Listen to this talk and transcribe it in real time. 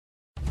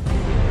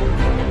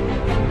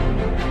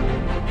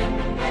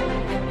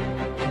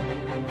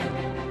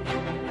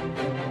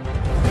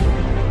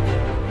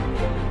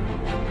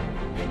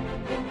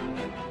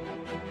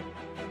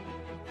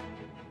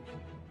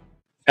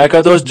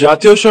একাদশ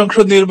জাতীয়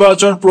সংসদ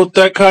নির্বাচন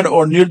প্রত্যাখ্যান ও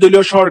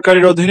নির্দলীয়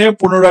সরকারের অধীনে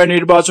পুনরায়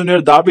নির্বাচনের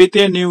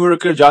দাবিতে নিউ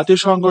ইয়র্কের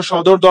জাতিসংঘ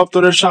সদর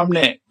দপ্তরের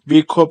সামনে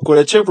বিক্ষোভ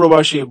করেছে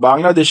প্রবাসী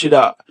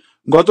বাংলাদেশিরা।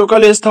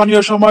 গতকাল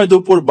স্থানীয় সময়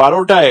দুপুর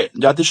 12টায়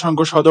জাতিসংঘ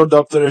সদর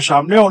দপ্তরের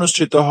সামনে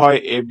অনুষ্ঠিত হয়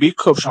এ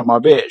বিক্ষোভ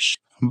সমাবেশ।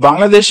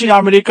 বাংলাদেশি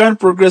আমেরিকান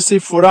প্রোগ্রেসিভ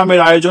ফোরামের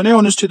আয়োজনে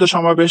অনুষ্ঠিত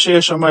সমাবেশে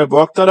এ সময়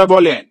বক্তারা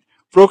বলেন,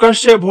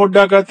 প্রকাশ্যে ভোট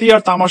ডাকাতি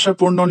আর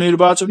তামাশাপূর্ণ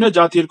নির্বাচনে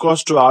জাতির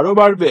কষ্ট আরো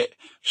বাড়বে।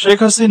 শেখ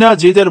হাসিনা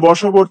জিদের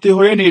বশবর্তী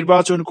হয়ে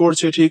নির্বাচন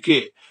করছে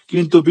ঠিকই,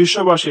 কিন্তু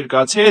বিশ্ববাসীর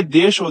কাছে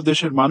দেশ ও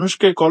দেশের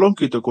মানুষকে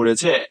কলঙ্কিত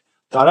করেছে।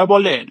 তারা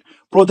বলেন,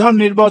 প্রধান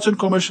নির্বাচন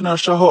কমিশনার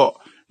সহ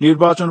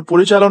নির্বাচন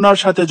পরিচালনার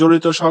সাথে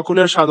জড়িত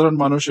সকলের সাধারণ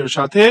মানুষের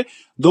সাথে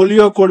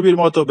দলীয় কর্মীর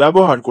মতো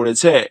ব্যবহার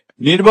করেছে।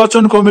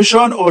 নির্বাচন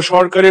কমিশন ও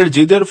সরকারের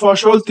জিদের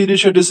ফসল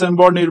 30শে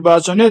ডিসেম্বর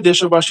নির্বাচনে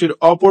দেশবাসীর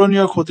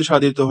অপূরণীয় ক্ষতি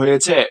সাধিত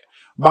হয়েছে।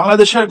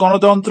 বাংলাদেশের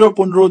গণতন্ত্র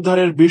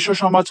পুনরুদ্ধারের বিশ্ব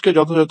সমাজকে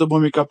যথাযথ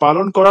ভূমিকা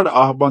পালন করার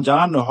আহ্বান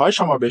জানানো হয়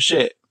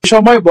সমাবেশে। এ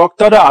সময়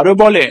বক্তারা আরো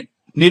বলেন,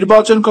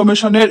 নির্বাচন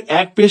কমিশনের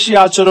একপেশী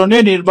আচরণে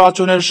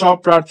নির্বাচনের সব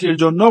প্রার্থীর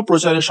জন্য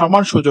প্রচারে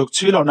সমান সুযোগ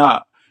ছিল না।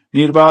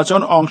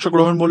 নির্বাচন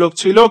অংশগ্রহণমূলক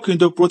ছিল,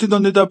 কিন্তু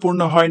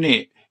প্রতিদ্বন্দ্বিতাপূর্ণ হয়নি।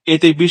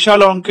 এতে বিশাল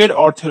অঙ্কের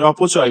অর্থের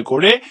অপচয়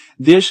করে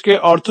দেশকে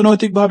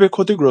অর্থনৈতিকভাবে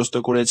ক্ষতিগ্রস্ত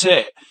করেছে।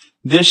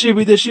 দেশি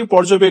বিদেশি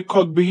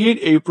পর্যবেক্ষকবিহীন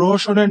এই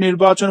প্রহসনের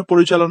নির্বাচন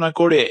পরিচালনা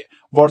করে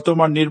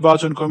বর্তমান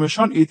নির্বাচন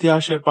কমিশন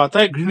ইতিহাসের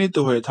পাতায় ঘৃণিত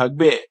হয়ে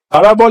থাকবে।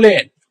 তারা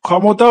বলেন,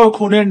 ক্ষমতা ও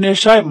খুনের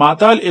নেশায়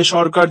মাতাল এ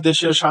সরকার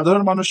দেশের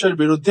সাধারণ মানুষের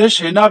বিরুদ্ধে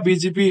সেনা,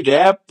 বিজিবি,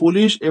 র্যাব,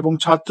 পুলিশ এবং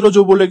ছাত্র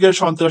যুবলীগের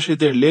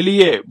সন্ত্রাসীদের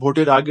লেলিয়ে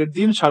ভোটের আগের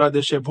দিন সারা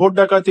দেশে ভোট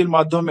ডাকাতির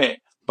মাধ্যমে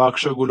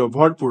বাক্সগুলো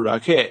ভরপুর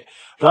রাখে।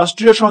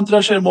 রাষ্ট্রীয়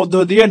সন্ত্রাসের মধ্য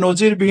দিয়ে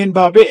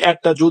নজিরবিহীনভাবে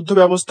একটা যুদ্ধ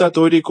ব্যবস্থা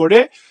তৈরি করে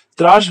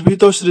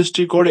ত্রাসভীত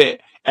সৃষ্টি করে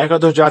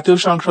একাদশ জাতীয়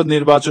সংসদ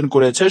নির্বাচন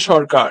করেছে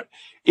সরকার।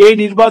 এই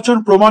নির্বাচন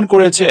প্রমাণ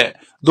করেছে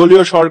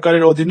দলীয়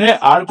সরকারের অধীনে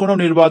আর কোনো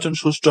নির্বাচন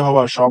সুষ্ঠু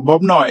হওয়া সম্ভব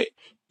নয়।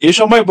 এ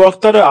সময়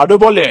বক্তারা আরো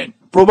বলেন,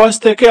 প্রবাস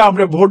থেকে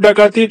আমরা ভোট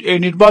ডাকাতির এই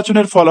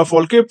নির্বাচনের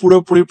ফলাফলকে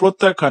পুরোপুরি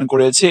প্রত্যাখ্যান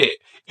করেছি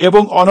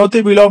এবং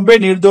অনতিবিলম্বে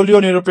নির্দলীয়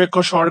নিরপেক্ষ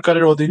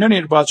সরকারের অধীনে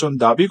নির্বাচন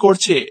দাবি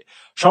করছি।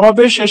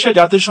 সমাবেশ শেষে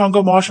জাতিসংঘ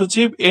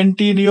মহাসচিব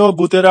এন্টিনিও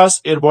গুতেরাস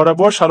এর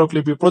বরাবর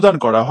স্মারকলিপি প্রদান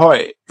করা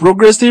হয়।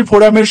 প্রোগ্রেসিভ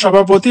ফোরামের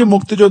সভাপতি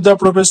মুক্তিযোদ্ধা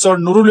প্রফেসর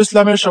নুরুল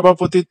ইসলামের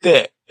সভাপতিত্বে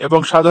এবং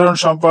সাধারণ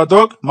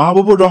সম্পাদক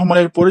মাহবুবুর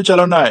রহমানের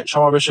পরিচালনায়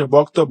সমাবেশে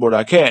বক্তব্য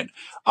রাখেন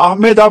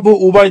আহমেদ আবু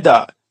উবাইদা,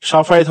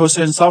 সাফায়েত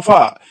হোসেন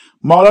সাফা,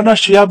 মাওলানা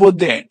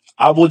শিহাবুদ্দিন,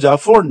 আবু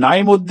জাফর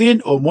নাইম উদ্দিন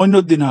ও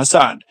মঈনুদ্দিন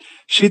হাসান।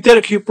 শীতের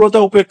ক্ষিপ্রতা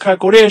উপেক্ষা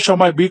করে এ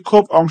সময়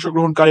বিক্ষোভ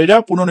অংশগ্রহণকারীরা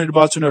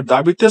পুনর্নির্বাচনের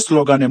দাবিতে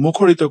স্লোগানে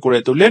মুখরিত করে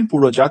তোলেন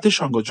পুরো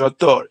জাতিসংঘ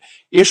চত্বর।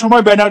 এ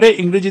সময় ব্যানারে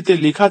ইংরেজিতে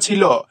লেখা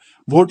ছিল,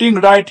 ভোটিং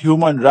রাইট,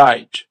 হিউম্যান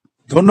রাইট।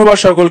 ধন্যবাদ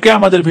সকলকে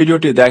আমাদের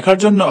ভিডিওটি দেখার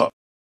জন্য।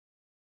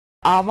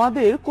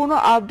 আমাদের কোনো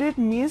আপডেট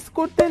মিস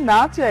করতে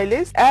না চাইলে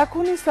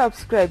এখনই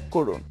সাবস্ক্রাইব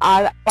করুন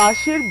আর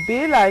পাশের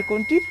বেল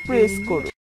আইকনটি প্রেস করুন।